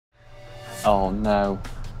Oh no.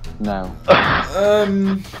 No.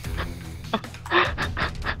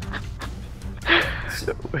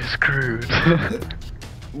 We're screwed.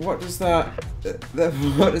 What does that?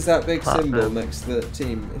 What is that big symbol next to the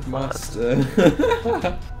team master?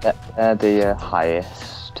 They're the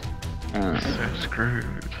highest. So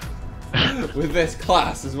screwed. With this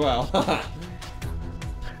class as well.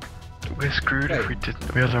 We're screwed if we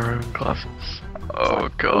didn't. We had our own classes. Oh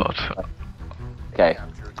god. Okay.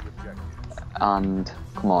 And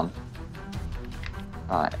come on.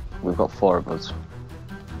 Right, we've got 4 of us.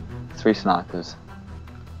 3 snipers.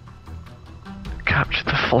 Capture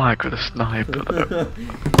the flag with a sniper.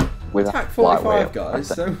 With Attack a flag 45 wheel. guys,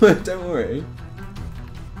 don't worry.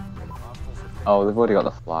 Oh, they've already got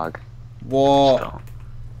the flag. What? Stop.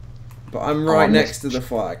 But I'm right I next missed. to the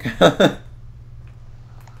flag.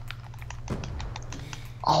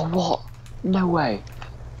 Oh, what? No way.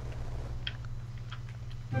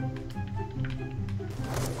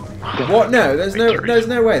 What? No, there's Victory.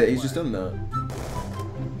 no way that he's just done that.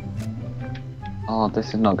 Oh, this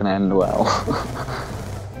is not going to end well.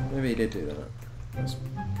 Maybe he did do that. That's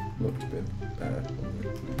looked a bit better.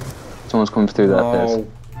 Someone's coming through there Oh,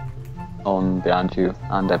 on behind you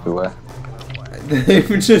and everywhere. they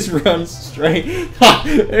would just run straight.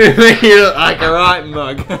 It made you look like a right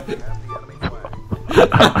mug.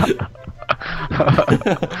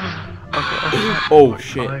 Oh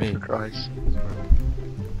shit me. Christ.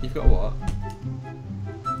 You've got what?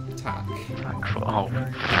 Attack. Thank for oh.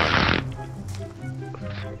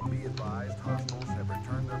 Be advised, hostiles have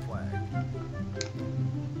returned their flag.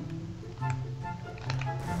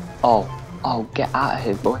 Oh, get out of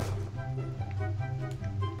here, boy.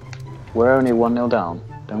 We're only 1-0 down.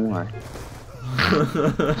 Don't worry.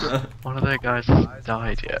 One of their guys hasn't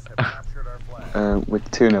died yet. Captured our flag. We're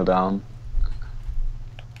 2-0 down.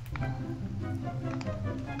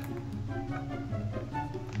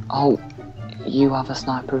 Oh, you have a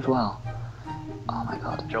sniper as well. Oh my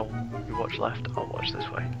god. Joel, you watch left, I'll watch this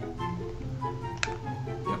way.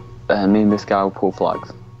 Me and this guy will pull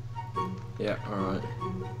flags. Yeah, alright.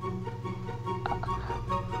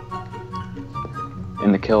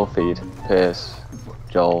 In the kill feed, Pierce,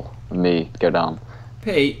 Joel, and me go down.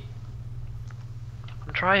 Pete,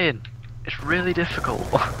 I'm trying. It's really difficult.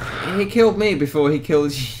 he killed me before he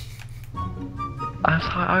killed you.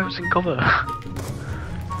 I was in cover.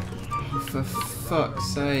 For fuck's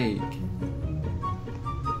sake.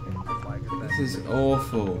 This is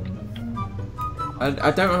awful.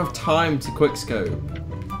 I don't have time to quickscope. We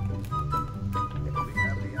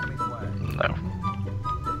have the enemy flag. No.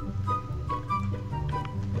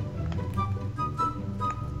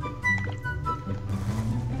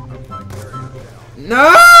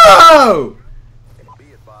 No!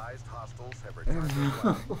 Be advised, hostiles have returned their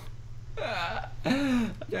flag.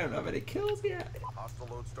 I don't have any kills yet. Hostile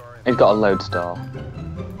lodestar in He's got a lodestar.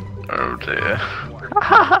 Oh dear. We're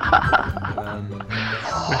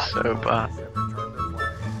so bad. have returned their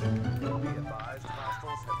flag. Be advised,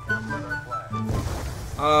 hostiles have captured our flag.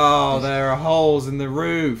 Oh, there are holes in the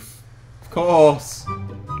roof. Of course.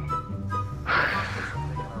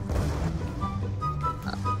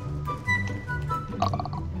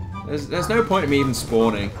 There's no point in me even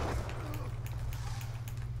spawning. To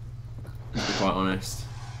be quite honest.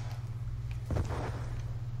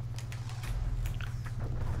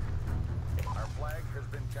 Our flag has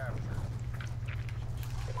been captured.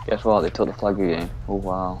 Guess what? They took the flag again. Oh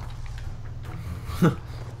wow.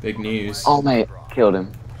 Big news. Oh mate, killed him.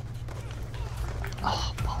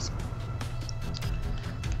 Oh, possible.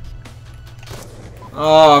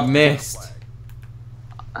 Oh, I've missed.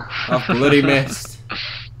 I've bloody missed.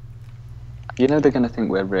 You know they're gonna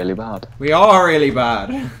think we're really bad. We are really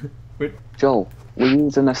bad. Joel, we're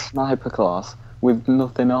using a sniper class with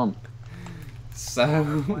nothing on.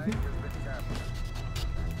 So Flag has been captured.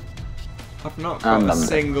 I've not got a I'm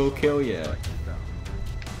single kill yet.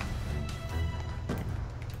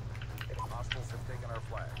 Hostiles have taken our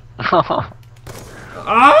flag.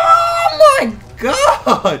 Oh my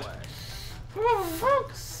god! For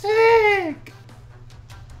fuck's sake!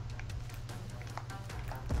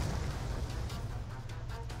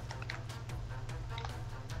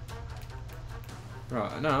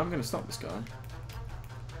 Right, no, I'm gonna stop this guy. I'm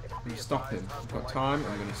gonna stop him. I've got time,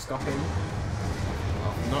 I'm gonna stop him.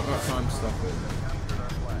 I've not got time to stop him.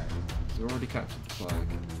 He's already captured the flag.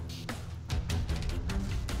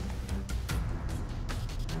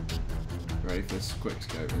 Ready for this quick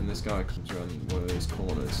scope, and this guy comes around one of these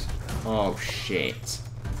corners. Oh shit.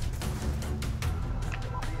 Be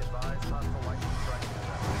advised, hostile lightning strike is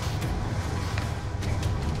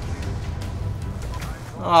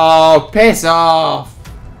out. Oh, piss off!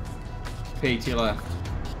 P, to your left.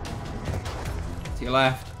 To your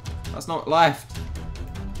left. That's not left.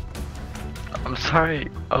 I'm sorry,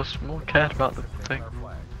 I was more cared about the thing.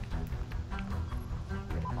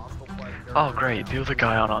 Oh great, the other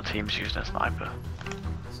guy on our team's using a sniper.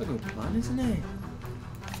 That's a good plan, isn't it?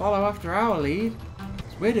 Follow after our lead.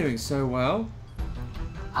 We're doing so well.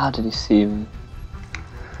 How did he see me?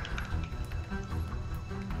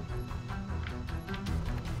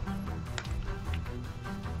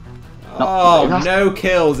 Oh, no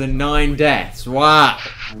kills and 9 deaths. Wow.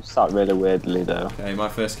 I'm sat really weirdly though. Okay, my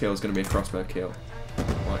first kill is going to be a crossbow kill.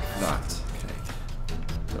 Like that. Okay.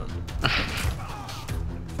 Done.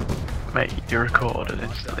 Mate, you record and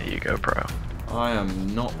instantly you go pro. I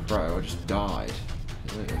am not pro, I just died.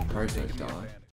 Pros don't die.